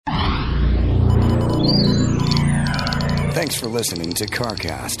Thanks for listening to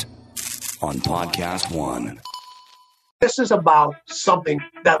CarCast on Podcast One. This is about something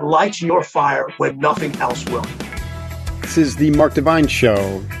that lights your fire when nothing else will. This is the Mark Divine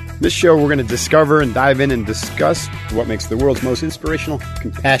Show. This show, we're going to discover and dive in and discuss what makes the world's most inspirational,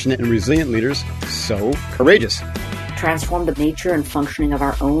 compassionate, and resilient leaders so courageous. Transform the nature and functioning of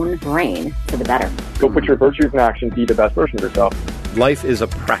our own brain for the better. Go put your virtues in action, be the best version of yourself. Life is a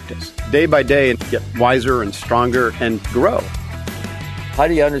practice. Day by day, get wiser and stronger and grow. How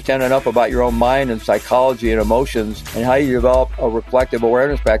do you understand enough about your own mind and psychology and emotions, and how you develop a reflective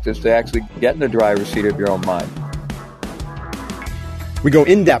awareness practice to actually get in the driver's seat of your own mind? We go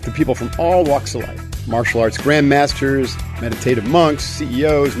in-depth with people from all walks of life. Martial arts grandmasters, meditative monks,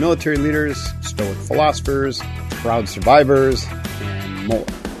 CEOs, military leaders, stoic philosophers, proud survivors, and more.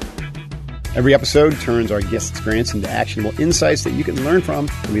 Every episode turns our guest experience into actionable insights that you can learn from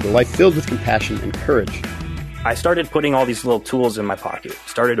to lead a life filled with compassion and courage. I started putting all these little tools in my pocket,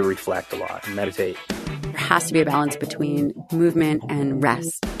 started to reflect a lot and meditate. There has to be a balance between movement and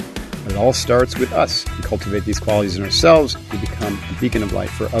rest. But it all starts with us. We cultivate these qualities in ourselves to become a beacon of light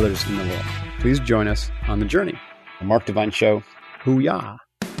for others in the world. Please join us on the journey. The Mark Divine Show. Hoo-yah.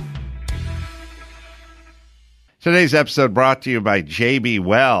 Today's episode brought to you by JB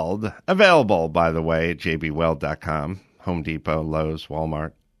Weld. Available, by the way, at jbweld.com. Home Depot, Lowe's,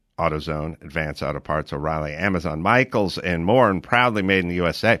 Walmart, AutoZone, Advance Auto Parts, O'Reilly, Amazon, Michaels, and more, and proudly made in the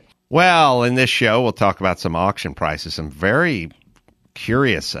USA. Well, in this show, we'll talk about some auction prices, some very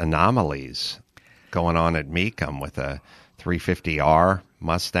curious anomalies going on at Mecum with a 350R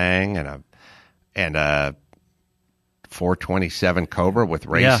Mustang and a 427 Cobra with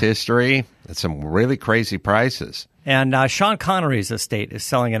race history. It's some really crazy prices. And Sean Connery's estate is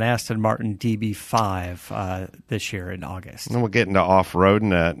selling an Aston Martin DB5 this year in August. And we'll get into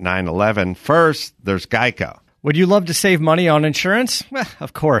off-roading at 9/11. First, there's Geico. Would you love to save money on insurance? Well,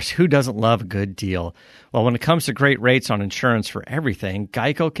 of course. Who doesn't love a good deal? Well, when it comes to great rates on insurance for everything,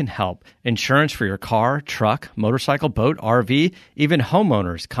 Geico can help. Insurance for your car, truck, motorcycle, boat, RV, even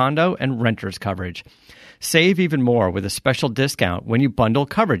homeowners, condo, and renters coverage. Save even more with a special discount when you bundle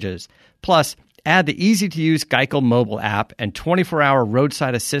coverages. Plus, add the easy-to-use Geico mobile app and 24-hour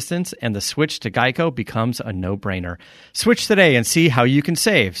roadside assistance, and the switch to Geico becomes a no-brainer. Switch today and see how you can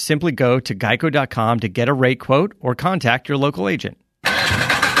save. Simply go to geico.com to get a rate quote or contact your local agent.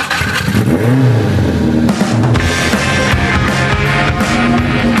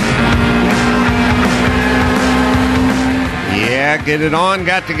 Yeah, get it on.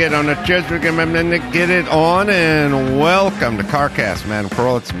 Got to get on the get it on, and welcome to CarCast, Madam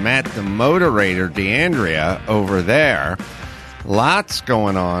Pearl. It's Matt the Moderator, DeAndrea over there. Lots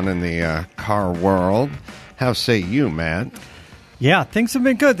going on in the car world. How say you, Matt? Yeah, things have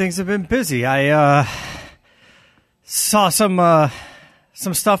been good. Things have been busy. I saw some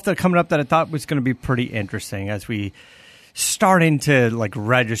stuff that coming up that I thought was going to be pretty interesting as we starting to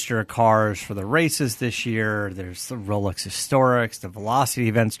register cars for the races this year. There's the Rolex Historics, the Velocity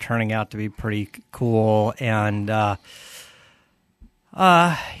events turning out to be pretty cool, and our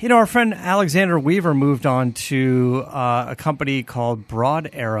friend Alexander Weaver moved on to a company called Broad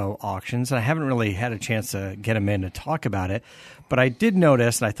Arrow Auctions, and I haven't really had a chance to get him in to talk about it, but I did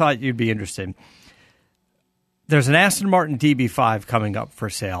notice, and I thought you'd be interested. There's an Aston Martin DB5 coming up for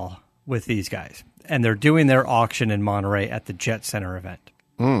sale with these guys, and they're doing their auction in Monterey at the Jet Center event.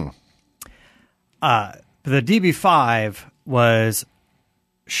 The DB5 was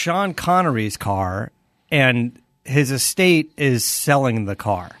Sean Connery's car, and his estate is selling the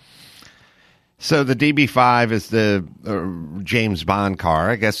car. So the DB5 is the James Bond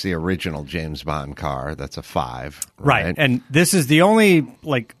car. I guess the original James Bond car. That's a 5. Right. And this is the only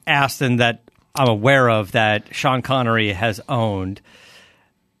Aston that I'm aware of that Sean Connery has owned.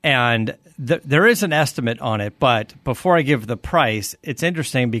 And there is an estimate on it, but before I give the price, it's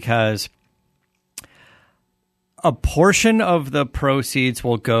interesting because a portion of the proceeds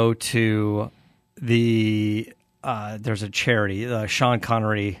will go to the there's a charity, Sean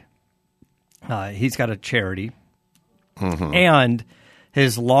Connery. He's got a charity, and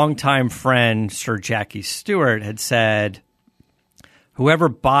his longtime friend Sir Jackie Stewart had said, whoever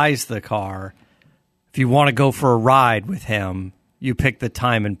buys the car, if you want to go for a ride with him, you pick the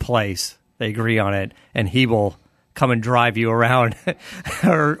time and place. They agree on it, and he will come and drive you around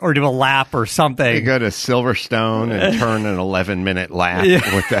or do a lap or something. You go to Silverstone and turn an 11-minute lap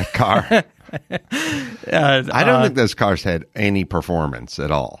with that car. I don't think those cars had any performance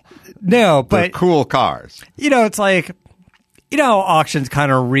at all. No, but they're cool cars. It's like, auctions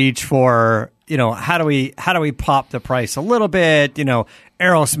kind of reach for, how do we pop the price a little bit?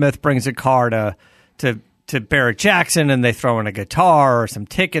 Aerosmith brings a car to Barrett Jackson, and they throw in a guitar or some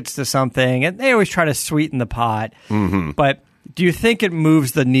tickets to something, and they always try to sweeten the pot. Mm-hmm. But do you think it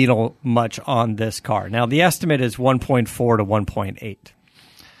moves the needle much on this car? Now, the estimate is 1.4 to 1.8.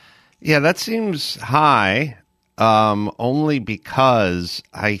 Yeah, that seems high, only because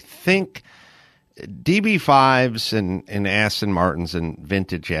I think DB5s and Aston Martins and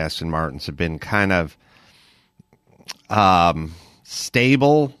vintage Aston Martins have been kind of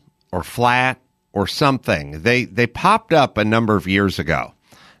stable or flat or something. They popped up a number of years ago.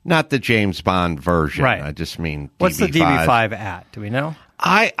 Not the James Bond version. Right. I just mean DB5. What's the DB5 at? Do we know?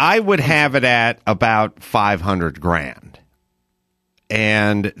 I would have it at about $500,000.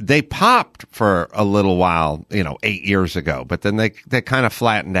 And they popped for a little while, 8 years ago, but then they kind of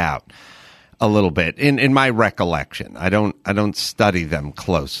flattened out a little bit in my recollection. I don't study them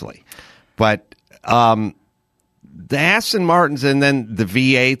closely. But the Aston Martins and then the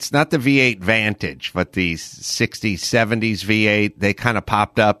V8s, not the V8 Vantage, but the 60s, 70s V8, they kind of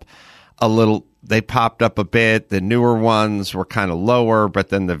popped up a little. They popped up a bit. The newer ones were kind of lower, but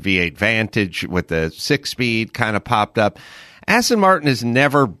then the V8 Vantage with the 6-speed kind of popped up. Aston Martin has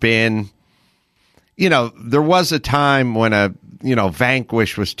never been, there was a time when a,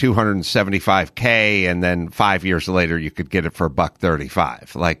 Vanquish was $275K, and then 5 years later you could get it for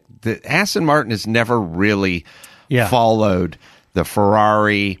 $135. Like, the Aston Martin has never really followed the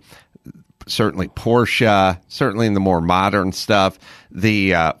Ferrari, certainly Porsche, certainly in the more modern stuff,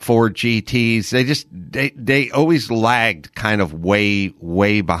 the Ford GTs. They always lagged kind of way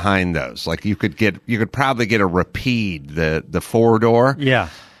behind those. Like, you could probably get a Rapide, the 4-door. Yeah.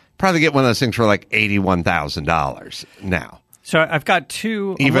 Probably get one of those things for like $81,000 now. So I've got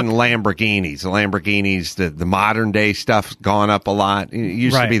two. Even Lamborghinis. The Lamborghinis, the modern day stuff's gone up a lot. It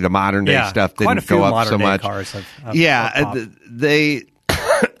used to be the modern day stuff didn't go up so much. Cars have they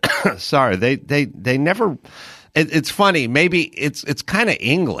sorry, they never. It's funny. Maybe it's kind of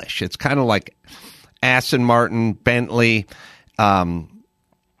English. It's kind of like Aston Martin, Bentley, even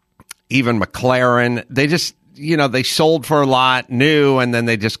McLaren. They just, they sold for a lot, new, and then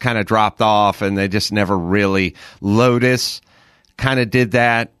they just kind of dropped off, and they just never really. Lotus kind of did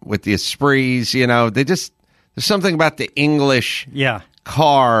that with the Esprits. There's something about the English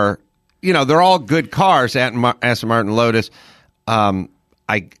car. They're all good cars. Aston Martin, Lotus.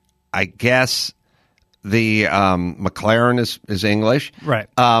 I guess the McLaren is English. Right.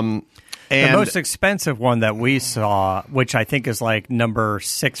 And the most expensive one that we saw, which I think is like number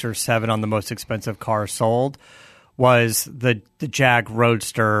 6 or 7 on the most expensive car sold, was the Jag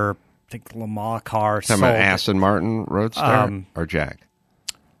Roadster, I think the Le Mans car sold. Talking about Aston Martin Roadster or Jag?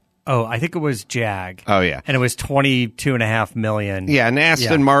 Oh, I think it was Jag. Oh, yeah. And it was $22.5 million. Yeah, and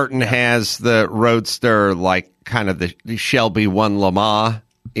Aston Martin has the Roadster, like kind of the Shelby 1 Le Mans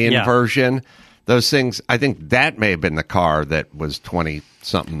version. Those things, I think that may have been the car that was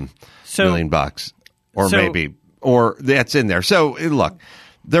 20-something million bucks. Or maybe, or that's in there. So, look,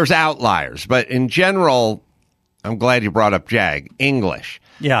 there's outliers. But in general, I'm glad you brought up Jag. English.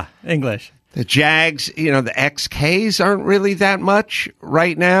 Yeah, English. The Jags, the XKs aren't really that much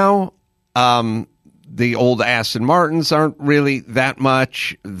right now. The old Aston Martins aren't really that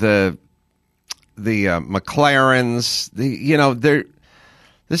much. The McLarens,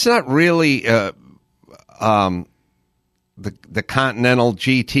 there's not really the Continental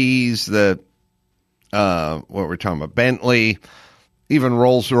GTs, what we're talking about, Bentley, even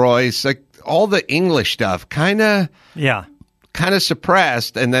Rolls Royce, like all the English stuff, kind of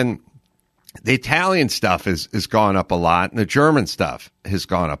suppressed, and then the Italian stuff has gone up a lot, and the German stuff has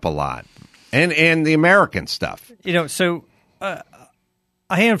gone up a lot, and the American stuff. So a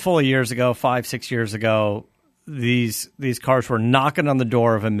handful of years ago, 5-6 years ago, these cars were knocking on the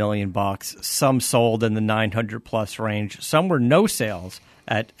door of $1 million. Some sold in the 900 plus range. Some were no sales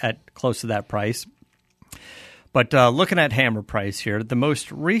at close to that price. But looking at hammer price here, the most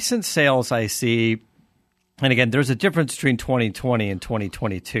recent sales I see. And again, there's a difference between 2020 and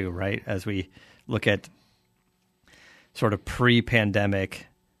 2022, right? As we look at sort of pre-pandemic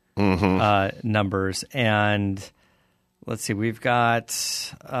numbers. And let's see, we've got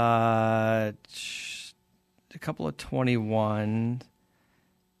a couple of 21.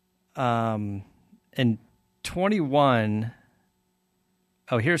 And 21,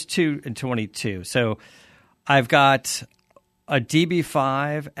 here's 2 and 22. So I've got a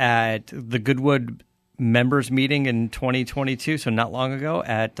DB5 at the Goodwood members meeting in 2022, so not long ago,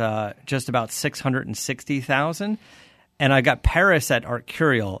 at just about $660,000, and I got Paris at Art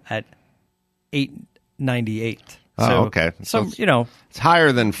Curial at $898. Oh, okay. So it's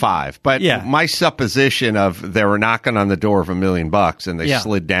higher than 5. But my supposition of they were knocking on the door of $1 million and they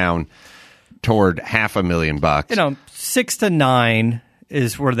slid down toward $500,000. You know, 6 to 9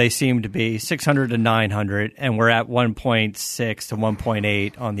 is where they seem to be, 600 to 900, and we're at 1.6 to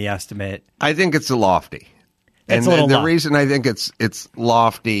 1.8 on the estimate. I think it's lofty. It's and a little the low. reason I think it's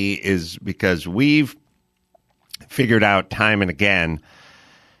lofty is because we've figured out time and again.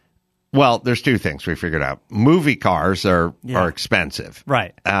 Well, there's two things we figured out. Movie cars are expensive.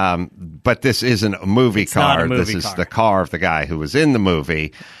 Right. But this isn't a movie It's car. not a movie This is car. the car of the guy who was in the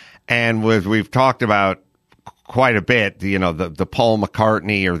movie. And we've talked about quite a bit, you know, the Paul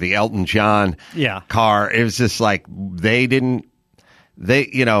McCartney or the Elton John car. It was just like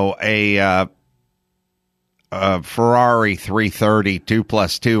a Ferrari 330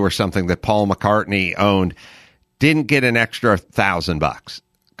 2+2 or something that Paul McCartney owned didn't get an extra $1,000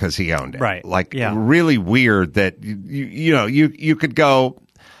 because he owned it. Right. Like really weird that you could go,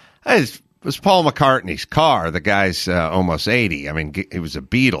 hey, it was Paul McCartney's car. The guy's almost 80. I mean, it was a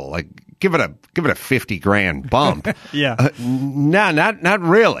Beetle. Like give it a $50,000 bump. No, not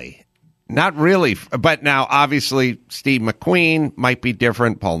really. Not really. But now, obviously, Steve McQueen might be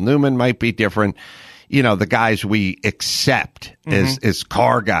different. Paul Newman might be different. You know, the guys we accept as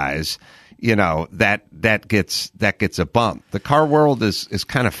car guys, you know, that gets a bump. The car world is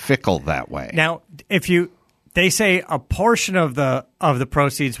kind of fickle that way. Now, they say a portion of the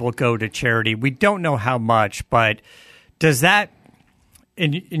proceeds will go to charity. We don't know how much, but does that,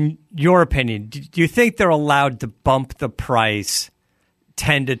 in your opinion, do you think they're allowed to bump the price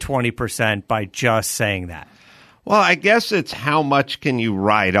 10 to 20% by just saying that? Well, I guess it's how much can you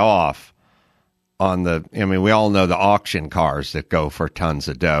write off on we all know the auction cars that go for tons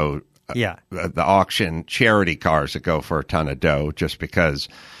of dough. Yeah. The auction charity cars that go for a ton of dough just because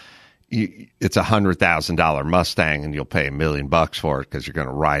it's $100,000 Mustang and you'll pay $1 million for it because you're going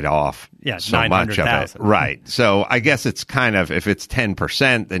to write off so much of it. Right. So I guess it's kind of, if it's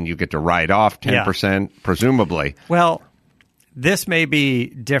 10%, then you get to write off 10%, presumably. Well, this may be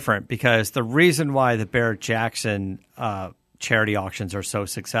different because the reason why the Barrett-Jackson charity auctions are so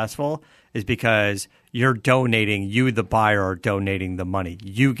successful is because you, the buyer, are donating the money.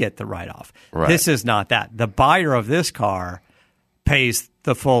 You get the write-off. Right. This is not that. The buyer of this car pays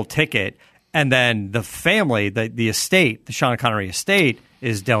the full ticket, and then the family, the estate, the Sean Connery estate,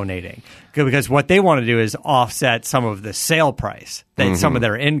 is donating. Because what they want to do is offset some of the sale price, some of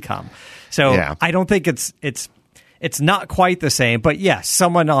their income. So I don't think it's not quite the same. But yes,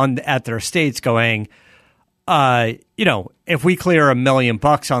 someone at their estate's going, if we clear $1 million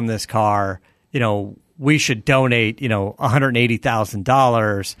on this car, we should donate,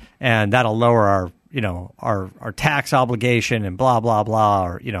 $180,000, and that'll lower our tax obligation and blah blah blah,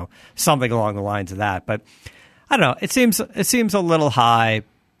 or something along the lines of that. But I don't know. It seems a little high,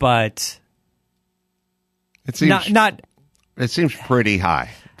 but it seems not. It seems pretty high.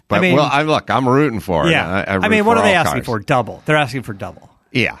 But I'm rooting for it. Yeah. What are they asking for? Double. They're asking for double.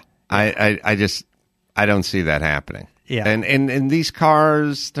 Yeah. I don't see that happening. Yeah. And these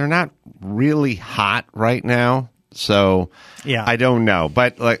cars, they're not really hot right now. So I don't know.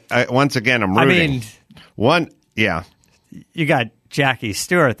 But once again, I'm rooting. You got Jackie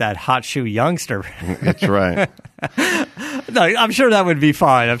Stewart, that hot shoe youngster. That's right. No, I'm sure that would be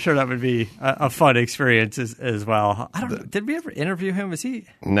fine. I'm sure that would be a fun experience as well. I don't know. Did we ever interview him? Was he?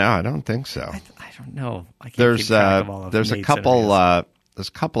 No, I don't think so. I don't know. I can't keep track of all of there's a Nate's couple. interviews. There's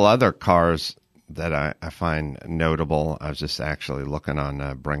a couple other cars that I find notable. I was just actually looking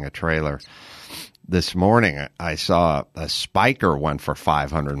on Bring a Trailer this morning. I saw a Spiker one for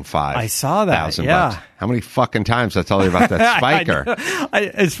 $505,000. I saw that. Yeah. How many fucking times I tell you about that Spiker?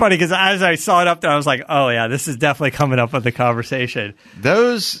 It's funny because as I saw it up there, I was like, "Oh yeah, this is definitely coming up with the conversation."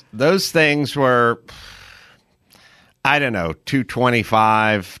 Those things were, I don't know,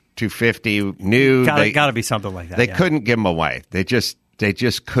 $225, $250 new. Got to be something like that. They couldn't give them away. They just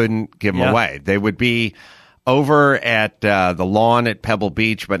couldn't give them away. They would be over at the lawn at Pebble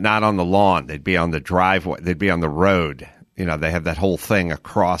Beach, but not on the lawn. They'd be on the driveway. They'd be on the road. They have that whole thing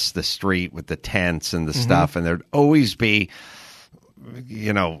across the street with the tents and the stuff. And there'd always be,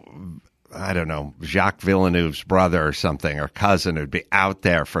 I don't know, Jacques Villeneuve's brother or something, or cousin who'd be out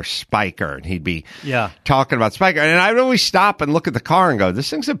there for Spiker. And he'd be talking about Spiker. And I'd always stop and look at the car and go, this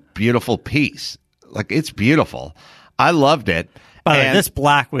thing's a beautiful piece. Like, it's beautiful. I loved it. By the way, this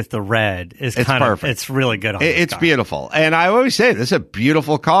black with the red is perfect. It's really good on It's car. beautiful. And I always say this is a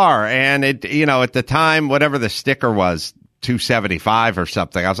beautiful car. And it, at the time, whatever the sticker was, $275 or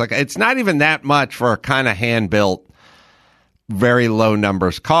something, I was like, it's not even that much for a kind of hand-built, very low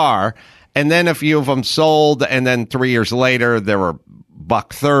numbers car. And then a few of them sold, and then 3 years later, there were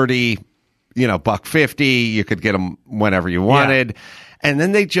 $130, $150. You could get them whenever you wanted. And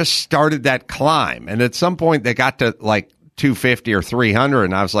then they just started that climb. And at some point they got to like 250 or 300.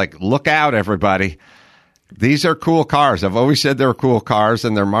 And I was like, look out, everybody. These are cool cars. I've always said they're cool cars,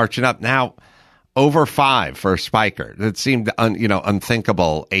 and they're marching up now over 5 for a spiker. It seemed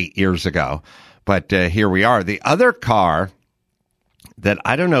unthinkable 8 years ago. But here we are. The other car that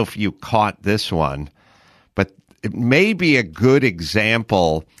I don't know if you caught this one, but it may be a good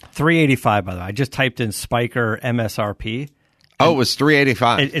example. 385, by the way. I just typed in spiker MSRP. Oh, it was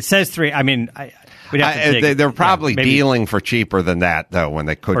 385. It says 3. I mean, we'd have to dig. They're probably dealing for cheaper than that, though, when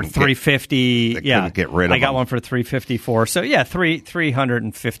they couldn't. For 350. Couldn't get rid of them. I got one for 354. So, yeah,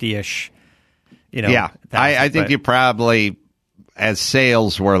 350-ish. I think you probably, as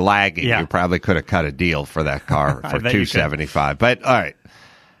sales were lagging, you probably could have cut a deal for that car for 275. But, all right.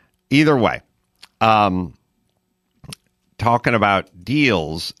 Either way. Talking about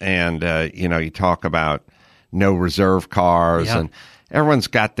deals, and, you talk about no reserve cars, and everyone's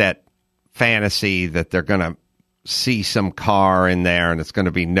got that fantasy that they're going to see some car in there and it's going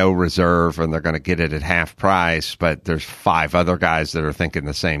to be no reserve and they're going to get it at half price, but there's 5 other guys that are thinking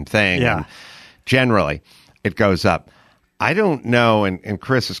the same thing. Yeah. And generally, it goes up. I don't know, and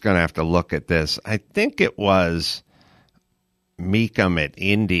Chris is going to have to look at this. I think it was Mecum at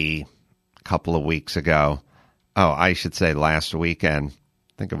Indy a couple of weeks ago. Oh, I should say last weekend. I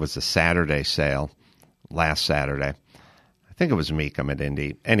think it was a Saturday sale. Last Saturday. I think it was Mecum at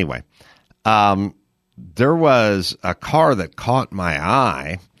Indy. Anyway, there was a car that caught my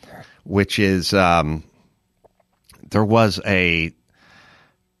eye, which is there was a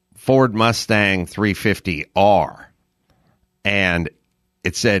Ford Mustang 350R, and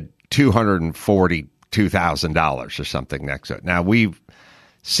it said $242,000 or something next to it. Now, we've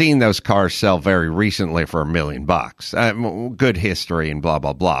seen those cars sell very recently for $1 million. Good history and blah,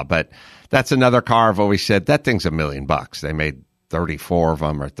 blah, blah. But that's another car I've always said, that thing's $1 million. They made 34 of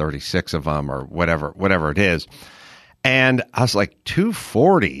them or 36 of them or whatever it is. And I was like,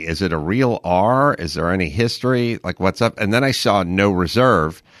 240, is it a real R? Is there any history? Like, what's up? And then I saw no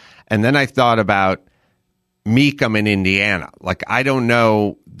reserve. And then I thought about Mecum in Indiana. Like, I don't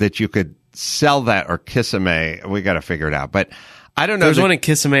know that you could sell that, or Kissimmee. We got to figure it out. But I don't know. There's one in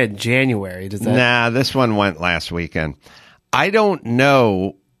Kissimmee in January. Nah, this one went last weekend. I don't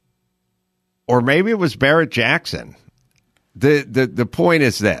know. Or maybe it was Barrett Jackson. The point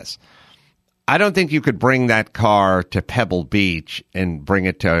is this. I don't think you could bring that car to Pebble Beach and bring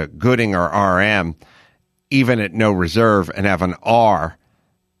it to Gooding or RM, even at no reserve, and have an R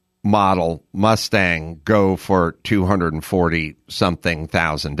model Mustang go for $240-something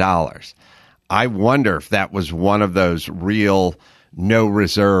thousand. I wonder if that was one of those real no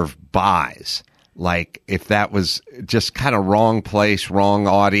reserve buys. Like, if that was just kind of wrong place, wrong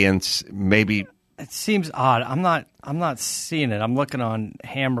audience, maybe. It seems odd. I'm not seeing it. I'm looking on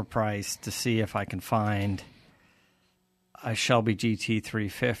Hammer Price to see if I can find a Shelby GT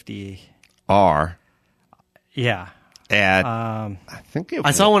 350 R. Yeah. At I think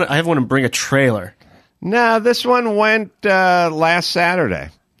I saw one. I have one to bring a trailer. No, this one went last Saturday.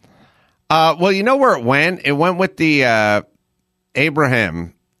 Well, you know where it went? It went with the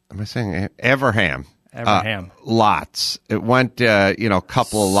Abraham. Am I saying Everham? Everham. Lots. It went, a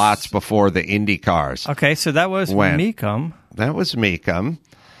couple of lots before the Indy cars. Okay, so that was Mecum. That was Mecum.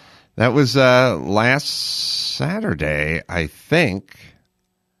 That was last Saturday, I think.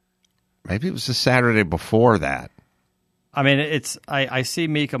 Maybe it was the Saturday before that. I mean, I see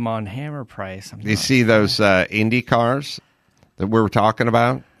Mecum on Hammer Price. You see those Indy cars that we were talking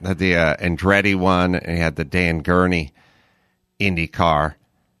about? The Andretti one, and you had the Dan Gurney Indy car.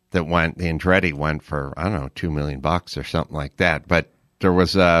 The Andretti went for, I don't know, $2 million or something like that. But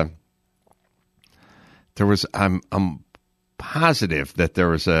I'm positive that there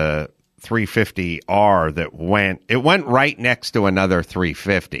was a 350R that went right next to another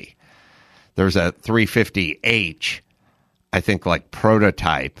 350. There's a 350H, I think, like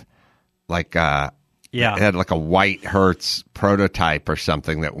prototype, like, it had like a white Hertz prototype or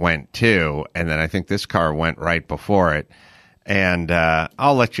something that went too. And then I think this car went right before it. And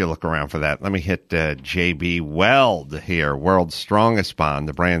I'll let you look around for that. Let me hit JB Weld here, world's strongest bond.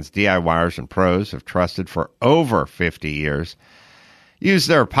 The brand's DIYers and pros have trusted for over 50 years. Use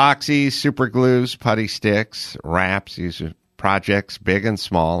their epoxies, super glues, putty sticks, wraps. Use projects big and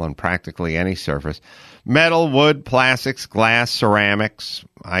small on practically any surface. Metal, wood, plastics, glass, ceramics.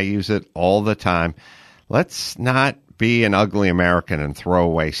 I use it all the time. Let's not be an ugly American and throw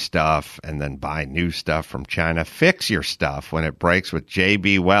away stuff and then buy new stuff from China. Fix your stuff when it breaks with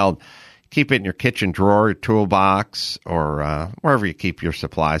JB Weld. Keep it in your kitchen drawer, your toolbox, or wherever you keep your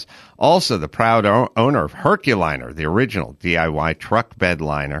supplies. Also, the proud owner of Herculiner, the original DIY truck bed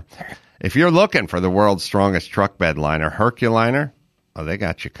liner. If you're looking for the world's strongest truck bed liner, Herculiner, oh, they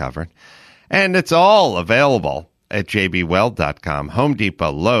got you covered. And it's all available at jbweld.com, Home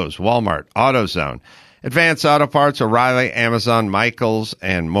Depot, Lowe's, Walmart, AutoZone, Advance Auto Parts, O'Reilly, Amazon, Michaels,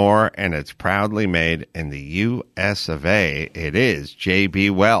 and more. And it's proudly made in the U.S. of A. It is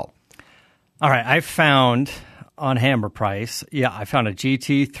JB Weld. All right, I found on Hammer Price, I found a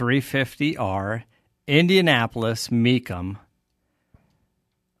GT 350R, Indianapolis, Mecum,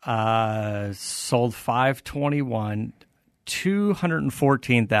 sold $521,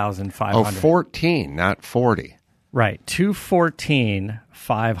 $214,500. Oh, 14, not 40. Right,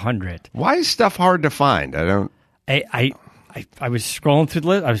 $214,500. Why is stuff hard to find? I was scrolling through the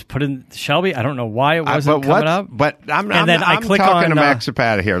list. I was putting Shelby. I don't know why it wasn't coming up. But I'm click talking on to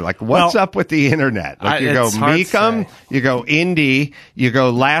Maxipata here. Like, what's up with the internet? Like, you go Mecum, you go Indy, you go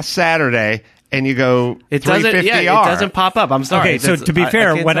last Saturday, and you go 350R. It doesn't pop up. I'm sorry. Okay, so to be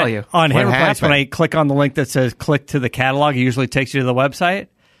fair, on Hammer Price, when I click on the link that says click to the catalog, it usually takes you to the website.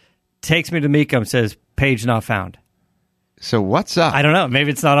 Takes me to Mecum, says page not found. So what's up? I don't know. Maybe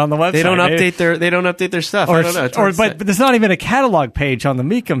it's not on the website. They don't update their stuff. I don't know. But there's not even a catalog page on the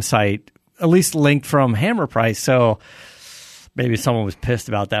Mecum site, at least linked from Hammer Price. So maybe someone was pissed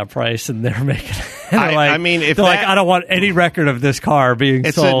about that price, and they're making. I don't want any record of this car being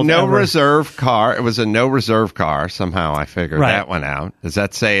sold. It's a no reserve car. It was a no reserve car. Somehow I figured that one out. Does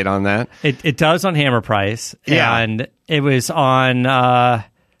that say it on that? It does on Hammer Price. Yeah, and it was on.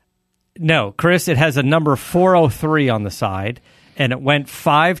 No, Chris, it has a number 403 on the side, and it went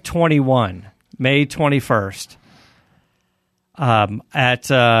 521, May 21st, at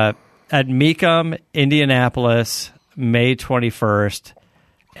Mecum, Indianapolis, May 21st,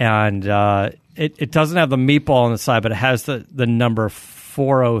 and it doesn't have the meatball on the side, but it has the number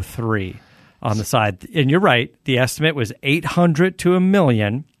 403 on the side. And you're right, the estimate was $800,000 to $1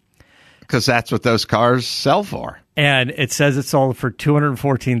 million. Because that's what those cars sell for. And it says it sold for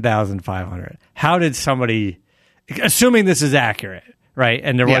 $214,500. How did somebody, assuming this is accurate, right?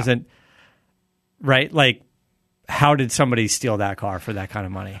 And there wasn't, right? Like, how did somebody steal that car for that kind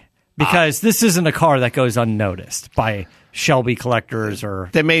of money? Because this isn't a car that goes unnoticed by Shelby collectors or.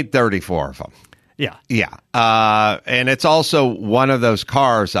 They made 34 of them. Yeah. Yeah. And it's also one of those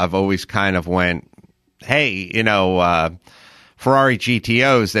cars I've always kind of went, hey, Ferrari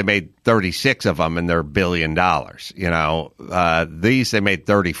GTOs, they made 36 of them, and they're $1 billion. These they made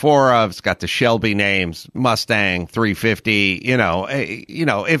 34 of. It's got the Shelby names, Mustang, 350.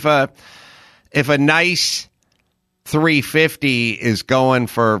 If a nice 350 is going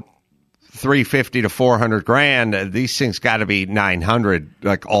for 350 to 400 grand, these things got to be 900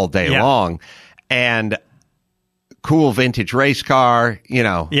 like all day long. And cool vintage race car,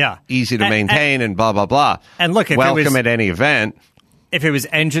 easy to maintain and blah, blah, blah. And look, welcome at any event. If it was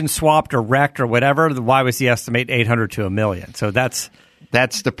engine swapped or wrecked or whatever, why was the estimate $800,000 to $1 million? So that's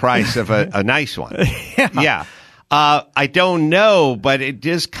the price of a nice one. Yeah. I don't know, but it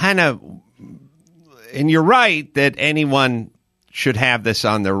just kind of, and you're right that anyone should have this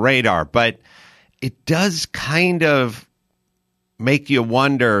on their radar, but it does kind of make you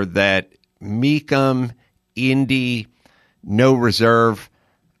wonder that Mecum, Indy, no reserve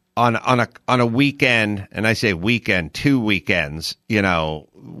on a weekend, and I say weekend, 2 weekends,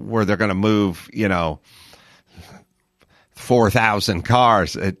 where they're going to move, 4,000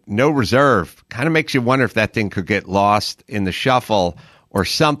 cars, no reserve, kind of makes you wonder if that thing could get lost in the shuffle or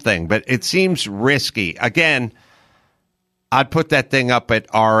something. But it seems risky. Again, I'd put that thing up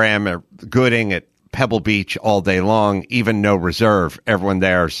at RM or Gooding at Pebble Beach all day long, even no reserve. Everyone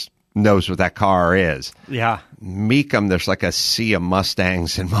there knows what that car is. Yeah. Mecum, there's like a sea of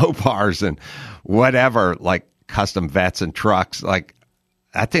Mustangs and Mopars and whatever, like custom vets and trucks. Like,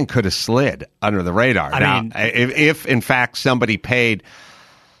 that thing could have slid under the radar. I mean, if in fact somebody paid.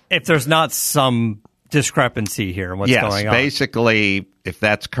 If there's not some discrepancy here in what's going on. Yes, basically, if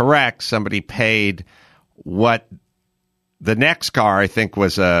that's correct, somebody paid what the next car, I think,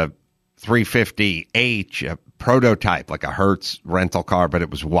 was a 350H, a prototype, like a Hertz rental car, but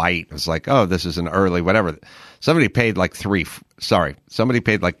it was white. It was like, oh, this is an early whatever. Somebody paid like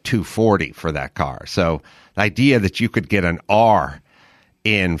 $240 for that car. So the idea that you could get an R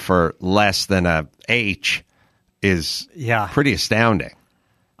in for less than a H is pretty astounding.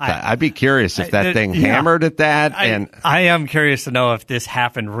 I'd be curious if that thing hammered at that. I am curious to know if this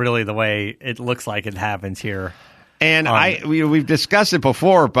happened really the way it looks like it happens here. And we've discussed it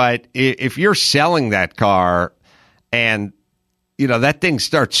before, but if you're selling that car and, that thing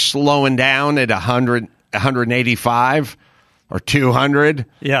starts slowing down at 100, 185 or 200.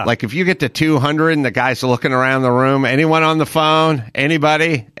 Yeah. Like if you get to 200 and the guy's looking around the room, anyone on the phone?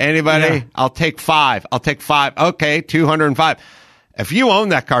 Anybody? Yeah. I'll take 5. Okay, 205. If you own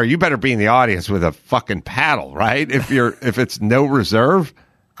that car, you better be in the audience with a fucking paddle, right? If it's no reserve.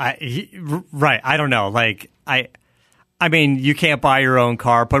 Right. I don't know. Like I mean, you can't buy your own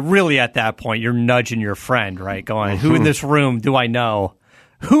car, but really at that point, you're nudging your friend, right? Going, who in this room do I know?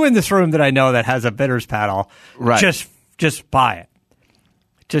 Who in this room did I know that has a bidders paddle? Right. Just buy it.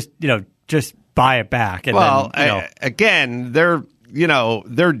 Just buy it back. And then, again,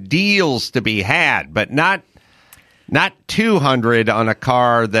 they're deals to be had, but not 200 on a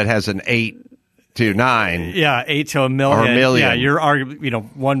car that has an 8 to 9. Yeah, 8 to $1 million. Or $1 million. Yeah, you're arguing,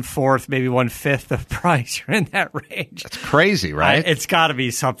 1/4, maybe 1/5 the price. You're in that range. That's crazy, right? It's got to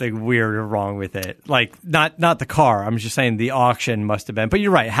be something weird or wrong with it. Like not the car. I'm just saying the auction must have been. But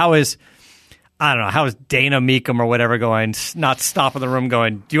you're right. How is Dana Mecum or whatever going? Not stopping the room,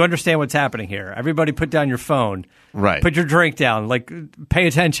 going, do you understand what's happening here? Everybody, put down your phone. Right. Put your drink down. Like, pay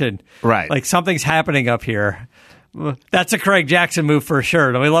attention. Right. Like something's happening up here. That's a Craig Jackson move for sure.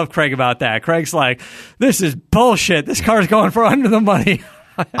 And we love Craig about that. Craig's like, this is bullshit. This car's going for under the money.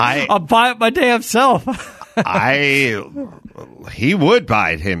 I'll buy it my damn self. He would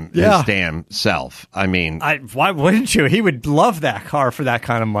buy it his damn self. I mean, why wouldn't you? He would love that car for that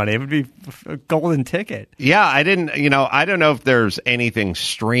kind of money. It would be a golden ticket. Yeah, I don't know if there's anything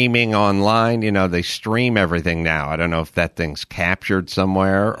streaming online. They stream everything now. I don't know if that thing's captured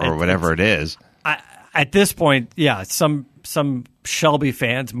somewhere or whatever it is. At this point, yeah, some Shelby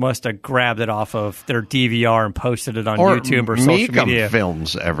fans must have grabbed it off of their DVR and posted it on YouTube or social media.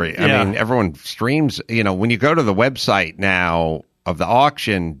 Films I mean, everyone streams. When you go to the website now of the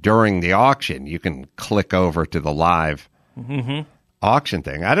auction, during the auction, you can click over to the live auction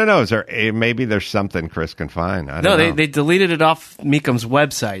thing. I don't know. Is there maybe there's something Chris can find? I don't know. They deleted it off Mecum's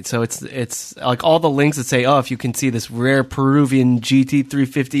website, so it's like all the links that say, if you can see this rare Peruvian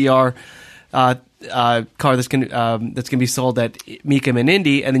GT350R. Car that's gonna be sold at Mecum and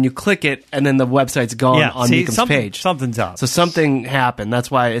Indy, and then you click it, and then the website's gone on Mecum's page. Something's up. So something happened.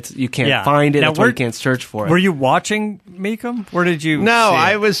 That's why you can't find it. That's why you can't search for it. Were you watching Mecum? Where did you? No, see it?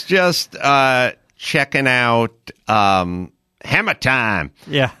 I was just checking out Hammer Time.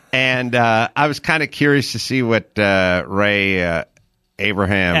 Yeah, and I was kind of curious to see what Ray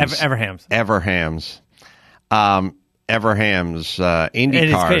Everham's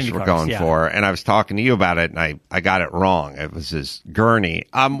Indy cars were going for, and I was talking to you about it, and I got it wrong. It was his gurney.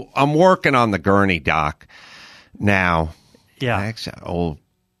 I'm working on the gurney doc now. Yeah, actually, old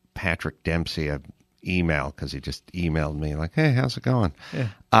Patrick Dempsey an email because he just emailed me like, "Hey, how's it going?" Yeah,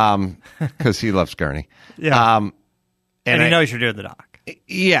 because he loves gurney. Yeah, and he knows you're doing the doc.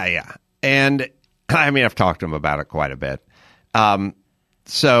 Yeah, and I mean I've talked to him about it quite a bit.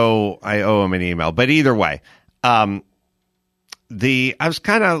 So I owe him an email, but either way. I was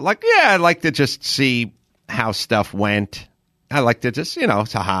kind of like, I'd like to just see how stuff went. I like to just,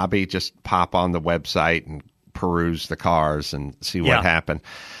 it's a hobby, just pop on the website and peruse the cars and see what happened.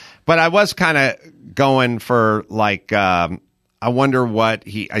 But I was kind of going for like, I wonder what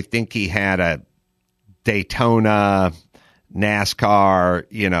I think he had a Daytona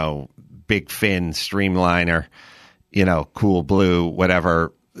NASCAR, big fin streamliner, cool blue,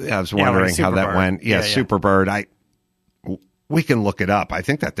 whatever. I was wondering how that went. Yeah, Superbird. We can look it up. I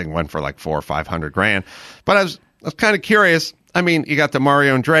think that thing went for like $400,000 or $500,000. But I was kind of curious. I mean, you got the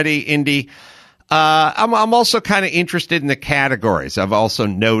Mario Andretti Indy. I'm also kind of interested in the categories. I've also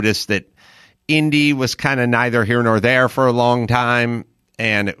noticed that Indy was kind of neither here nor there for a long time,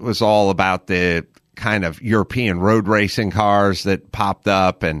 and it was all about the kind of European road racing cars that popped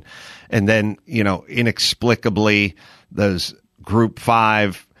up, and then inexplicably those Group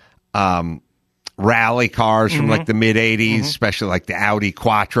 5 rally cars from like the mid 80s, especially like the Audi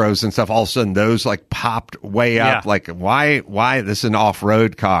Quattros and stuff. All of a sudden those like popped way up. Like why this is an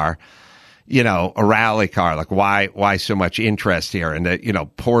off-road car, a rally car. Like why so much interest here? And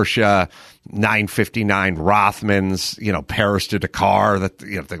Porsche 959 Rothmans, Paris to Dakar that,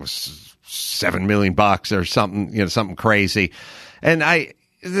 I think was $7 million or something, something crazy. And I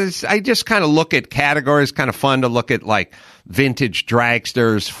just kind of look at categories, kind of fun to look at like vintage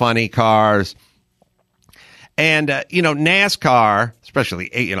dragsters, funny cars. And, NASCAR, especially,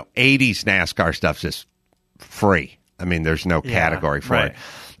 80s NASCAR stuff's just free. I mean, there's no category for it.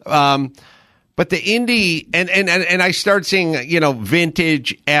 But the Indy, and I started seeing,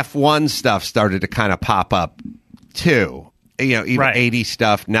 vintage F1 stuff started to kind of pop up too. Even 80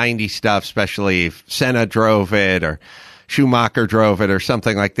 stuff, 90 stuff, especially if Senna drove it or Schumacher drove it or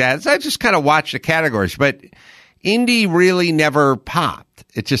something like that. So I just kind of watched the categories, but Indy really never popped.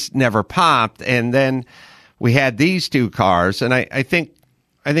 It just never popped. And then we had these two cars, and I think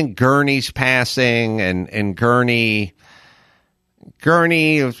Gurney's passing, and Gurney,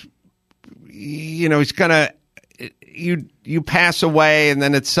 he's gonna, you pass away, and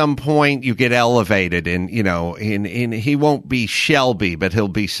then at some point you get elevated, and he won't be Shelby, but he'll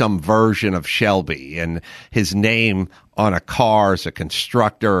be some version of Shelby, and his name on a car as a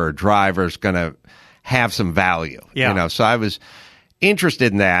constructor or driver is gonna have some value. Yeah. So I was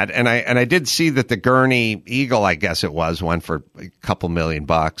interested in that, and I did see that the Gurney Eagle, I guess it was, went for a couple $1 million,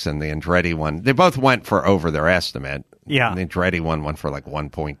 and the Andretti one, they both went for over their estimate. Yeah, and the Andretti one went for like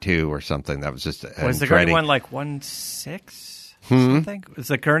 1.2 or something. That was just was the Gurney one like 1.6 something? Was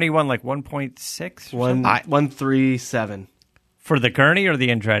the Gurney one like 1.6? 1.37 for the Gurney or the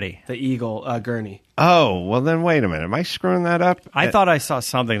Andretti? The Eagle Gurney. Oh, well then wait a minute. Am I screwing that up? I thought I saw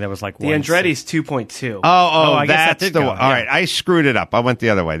something that was like the Andretti's 2.2. Oh, I guess that's that did the go one. up, All yeah. right, I screwed it up. I went the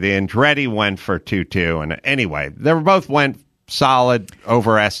other way. The Andretti went for 2.2, and anyway, they were both went solid,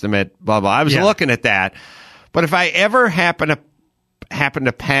 overestimate, blah blah. I was looking at that, but if I ever happen to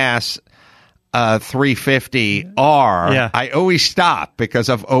pass 350R, I always stop because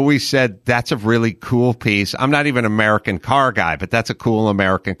I've always said that's a really cool piece. I'm not even an American car guy, but that's a cool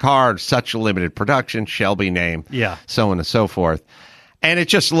American car. Such a limited production, Shelby name, so on and so forth. And it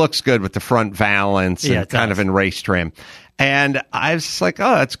just looks good with the front valance and kind of in race trim. And I was just like,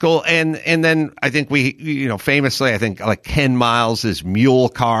 oh, that's cool. And then I think we, famously, I think like Ken Miles' mule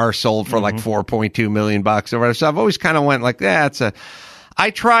car sold for like $4.2 million or whatever. So I've always kind of went like, I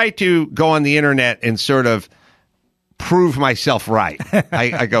try to go on the internet and sort of prove myself right.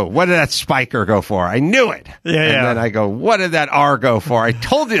 I go, what did that Spiker go for? I knew it. And then I go, what did that R go for? I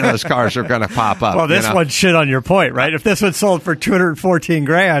told you those cars are going to pop up. Well, this one shit on your point, right? If this one sold for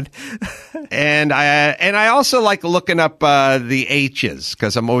 $214,000. And I also like looking up the H's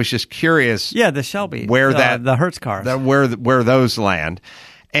because I'm always just curious. Yeah, the Shelby, where the Hertz cars, where those land,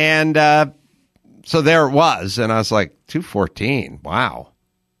 and so there it was, and I was like 214. Wow.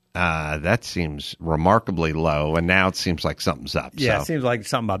 That seems remarkably low, and now it seems like something's up. Yeah, so. It seems like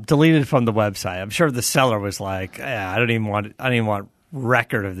something up. Deleted from the website. I'm sure the seller was like, I don't even want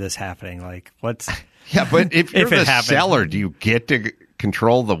record of this happening. Like, what's... Yeah, but if you're the happened. seller, do you get to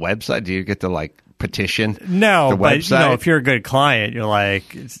control the website? Do you get to, like, petition no, the website? But, if you're a good client, you're like,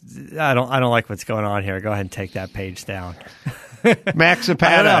 I don't like what's going on here. Go ahead and take that page down. Max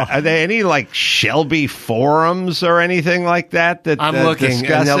Zapata, are there any like Shelby forums or anything like that? I'm looking,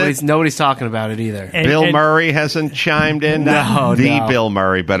 and nobody's talking about it either. Bill Murray hasn't chimed in. No, Bill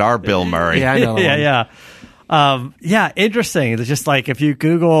Murray, but our Bill Murray. Yeah, I know. Yeah, interesting. It's just like if you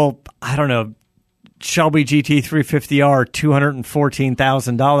Google, I don't know, Shelby GT350R,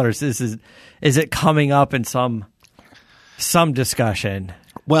 $214,000. Is it coming up in some discussion?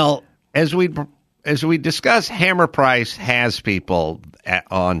 Well, as we discuss, Hammer Price has people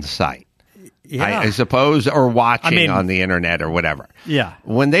on site, I suppose, or watching on the internet or whatever. Yeah.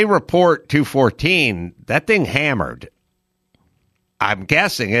 When they report 214, that thing hammered. I'm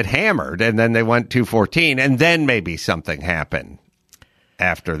guessing it hammered, and then they went 214, and then maybe something happened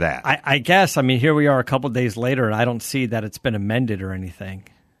after that. I guess. I mean, here we are a couple days later, and I don't see that it's been amended or anything.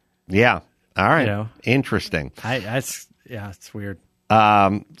 Yeah. All right. Interesting. It's weird.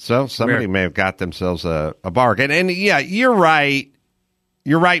 So somebody may have got themselves a bargain. And yeah, you're right.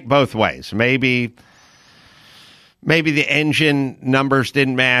 You're right both ways. Maybe the engine numbers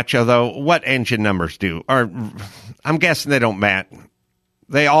didn't match, although what engine numbers do? Or I'm guessing they don't match.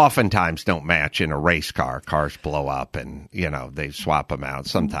 They oftentimes don't match in a race car. Cars blow up and, they swap them out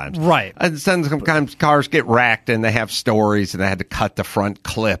sometimes. Right. And sometimes cars get wrecked and they have stories and they had to cut the front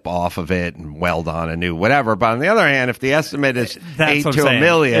clip off of it and weld on a new whatever. But on the other hand, if the estimate is $8 to $1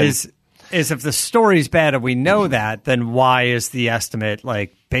 million. Is if the story's bad and we know that, then why is the estimate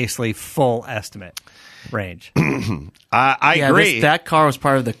like basically full estimate range? I agree. That car was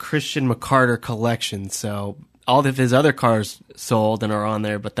part of the Christian McCarter collection, so all of his other cars sold and are on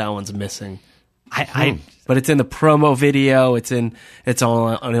there, but that one's missing. But it's in the promo video. It's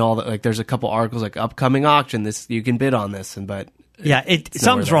all on all the, like. There's a couple articles like upcoming auction. This you can bid on this,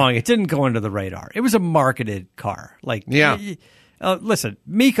 something's wrong. It didn't go under the radar. It was a marketed car. Listen,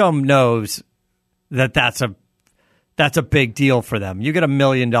 Mecum knows that's a big deal for them. You get $1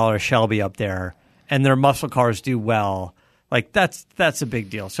 million Shelby up there, and their muscle cars do well. Like that's a big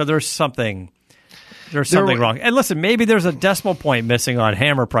deal. So there's something wrong. And listen, maybe there's a decimal point missing on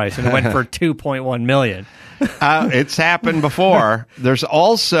Hammer Price, and it went for $2.1 million. It's happened before. There's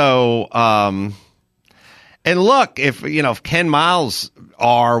also, And look, if Ken Miles'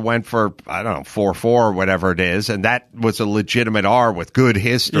 R went for, I don't know, 4.4 or whatever it is, and that was a legitimate R with good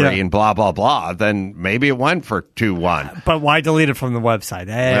history and blah, blah, blah, then maybe it went for 2.1. But why delete it from the website?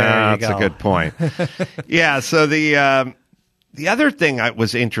 That's a good point. Yeah, so the other thing that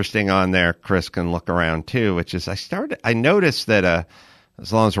was interesting on there, Chris can look around too, which is I noticed that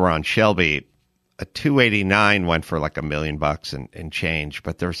as long as we're on Shelby, a 289 went for like $1 million and change,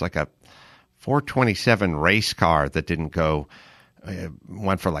 but there's like a 427 race car that didn't go,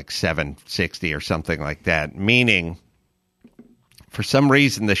 went for like 760 or something like that. Meaning, for some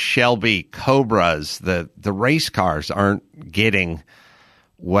reason, the Shelby Cobras, the race cars aren't getting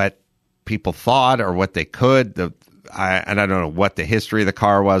what people thought or what they could. And I don't know what the history of the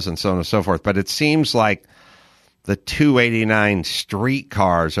car was and so on and so forth, but it seems like the 289 street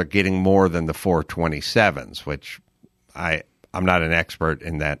cars are getting more than the 427s, which I'm not an expert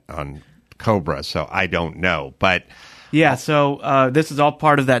in that on Cobra, so I don't know. But yeah, so this is all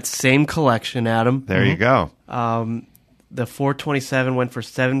part of that same collection, Adam. There you go. The 427 went for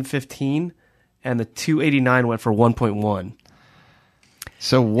 $715, and the 289 went for 1.1.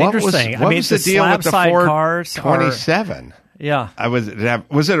 So what was the deal with the 427? Yeah, was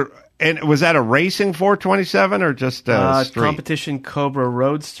that a racing 427 or just a street? Competition Cobra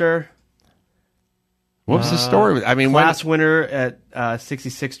Roadster? What was the story? I mean, class winner at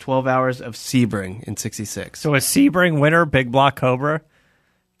 66 12 hours of Sebring in 66. So a Sebring winner, big block Cobra,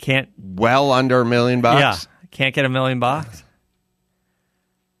 can't well under $1 million. Yeah, can't get $1 million.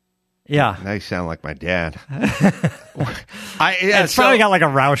 Yeah, now you sound like my dad. It's probably got like a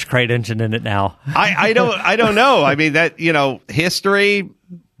Roush crate engine in it now. I don't know. I mean that history,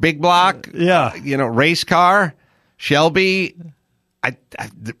 big block, race car, Shelby.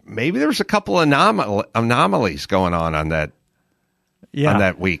 Maybe there was a couple anomalies going on that on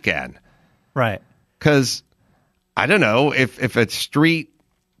that weekend, right? Because I don't know if it's street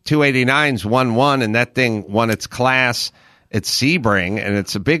 289s 1-1 and that thing won its class. It's Sebring, and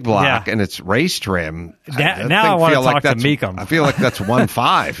it's a big block, and it's race trim. Now I want to talk to Mecum. I feel like that's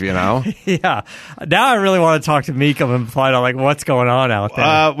 1.5, Yeah. Now I really want to talk to Mecum and find out what's going on out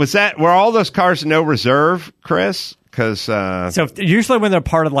there. Were all those cars no reserve, Chris? Because so usually when they're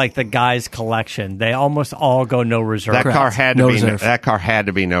part of the guys' collection, they almost all go no reserve. That car had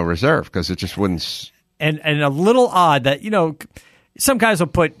to be no reserve because it just wouldn't. And a little odd that some guys will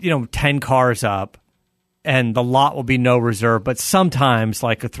put 10 cars up. And the lot will be no reserve, but sometimes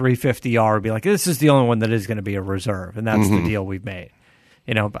like a 350R would be like, this is the only one that is going to be a reserve, and that's the deal we've made.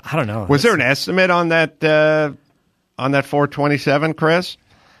 But I don't know. Was there an estimate on that 427, Chris?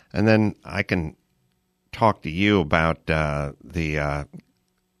 And then I can talk to you about I'm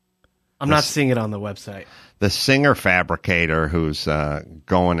not seeing it on the website. The Singer fabricator who's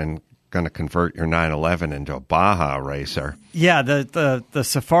going to convert your 911 into a Baja racer. Yeah, the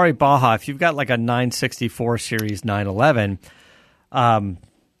Safari Baja, if you've got like a 964 series 911.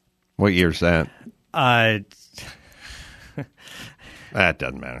 What year's that? That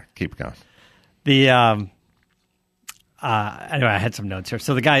doesn't matter. Keep going. Anyway, I had some notes here.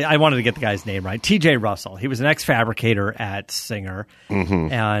 So the guy, I wanted to get the guy's name right. TJ Russell. He was an ex-fabricator at Singer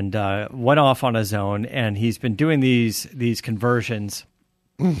and went off on his own, and he's been doing these conversions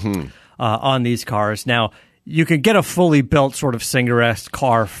on these cars. Now, you can get a fully built sort of Singer-esque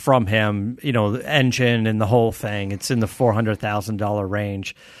car from him, the engine and the whole thing. It's in the $400,000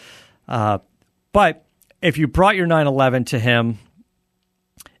 range. But if you brought your 911 to him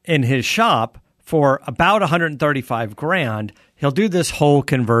in his shop for about $135,000, he'll do this whole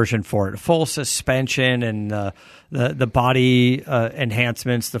conversion for it, full suspension and the body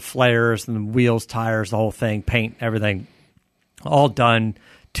enhancements, the flares and the wheels, tires, the whole thing, paint, everything, all done,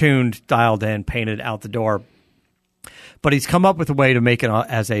 tuned, dialed in, painted out the door. But he's come up with a way to make it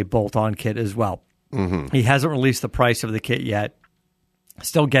as a bolt-on kit as well. He hasn't released the price of the kit yet.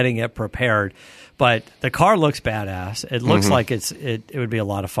 Still getting it prepared, but the car looks badass. It looks like it would be a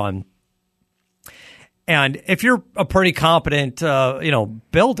lot of fun. And if you're a pretty competent,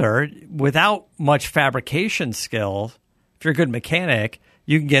 builder without much fabrication skill, if you're a good mechanic,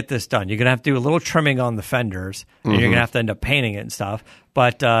 you can get this done. You're going to have to do a little trimming on the fenders, and you're going to have to end up painting it and stuff.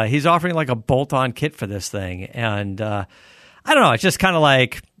 But he's offering like a bolt-on kit for this thing. And I don't know. It's just kind of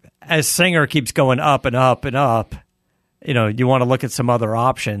like as Singer keeps going up and up and up, you want to look at some other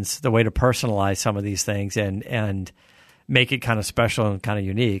options, the way to personalize some of these things and make it kind of special and kind of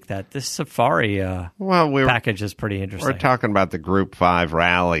unique. That this Safari package is pretty interesting. We're talking about the Group 5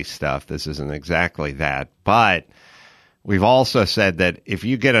 rally stuff. This isn't exactly that. But we've also said that if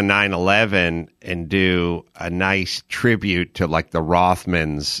you get a 911 and do a nice tribute to like the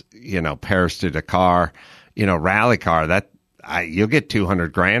Rothmans, Paris to Dakar, rally car, you'll get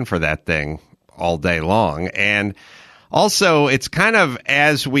 $200,000 for that thing all day long. And also, it's kind of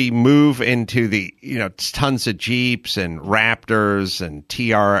as we move into the, tons of Jeeps and Raptors and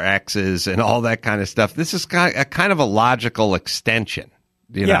TRXs and all that kind of stuff, this is kind of a logical extension,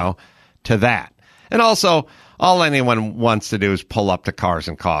 to that. And also, all anyone wants to do is pull up to Cars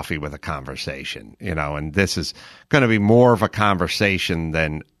and Coffee with a conversation, and this is going to be more of a conversation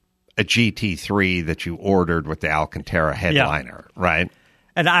than a GT3 that you ordered with the Alcantara headliner, right?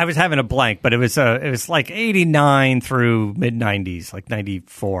 And I was having a blank, but it was like 89 through mid-90s, like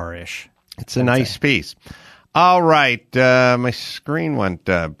 94-ish. It's a nice piece. All right. My screen went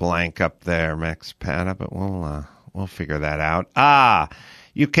blank up there, Max Pata, but we'll figure that out.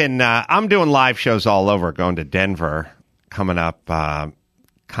 You can I'm doing live shows all over, going to Denver, coming up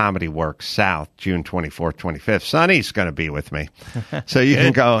Comedy Works South, June 24th, 25th. Sonny's going to be with me. So you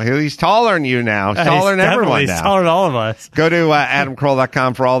can go. He's taller than you now. He's taller than everyone now. He's taller than all of us. Go to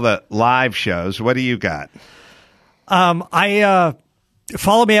adamcroll.com for all the live shows. What do you got?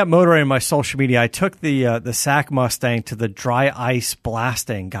 Follow me at Motoring on my social media. I took the Sac Mustang to the dry ice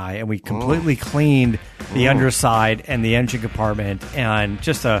blasting guy, and we completely cleaned the underside and the engine compartment, and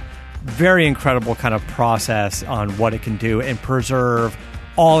just a very incredible kind of process on what it can do and preserve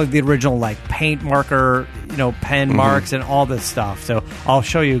all of the original paint marker, pen marks and all this stuff. So I'll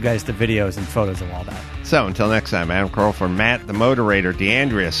show you guys the videos and photos of all that. So until next time, Adam Kroll for Matt the Moderator,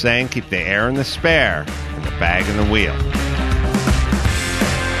 DeAndrea saying keep the air in the spare and the bag in the wheel.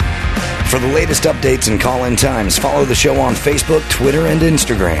 For the latest updates and call-in times, follow the show on Facebook, Twitter, and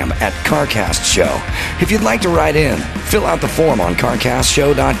Instagram at CarCast Show. If you'd like to write in, fill out the form on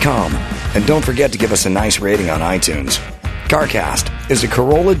CarCastShow.com. And don't forget to give us a nice rating on iTunes. CarCast is a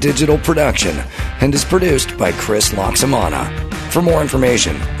Corolla Digital production and is produced by Chris Loxamana. For more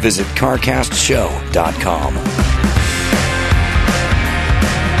information, visit CarCastShow.com.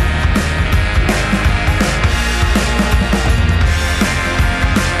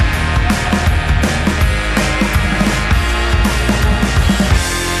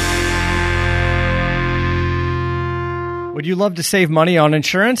 Would you love to save money on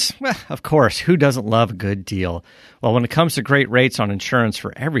insurance? Well, of course. Who doesn't love a good deal? Well, when it comes to great rates on insurance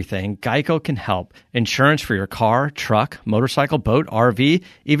for everything, Geico can help. Insurance for your car, truck, motorcycle, boat, RV,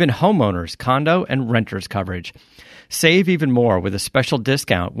 even homeowners, condo, and renters coverage. Save even more with a special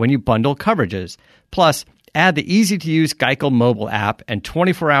discount when you bundle coverages. Plus, add the easy-to-use Geico mobile app and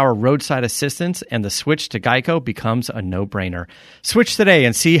 24-hour roadside assistance, and the switch to Geico becomes a no-brainer. Switch today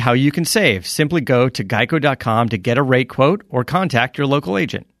and see how you can save. Simply go to geico.com to get a rate quote or contact your local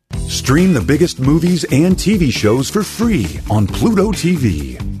agent. Stream the biggest movies and TV shows for free on Pluto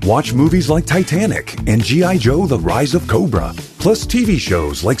TV. Watch movies like Titanic and G.I. Joe: The Rise of Cobra, plus TV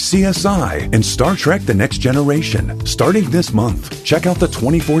shows like CSI and Star Trek: The Next Generation. Starting this month, check out the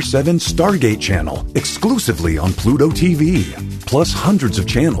 24/7 Stargate channel exclusively on Pluto TV. Plus hundreds of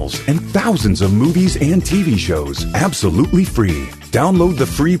channels and thousands of movies and TV shows absolutely free. Download the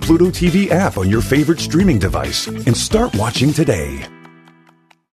free Pluto TV app on your favorite streaming device and start watching today.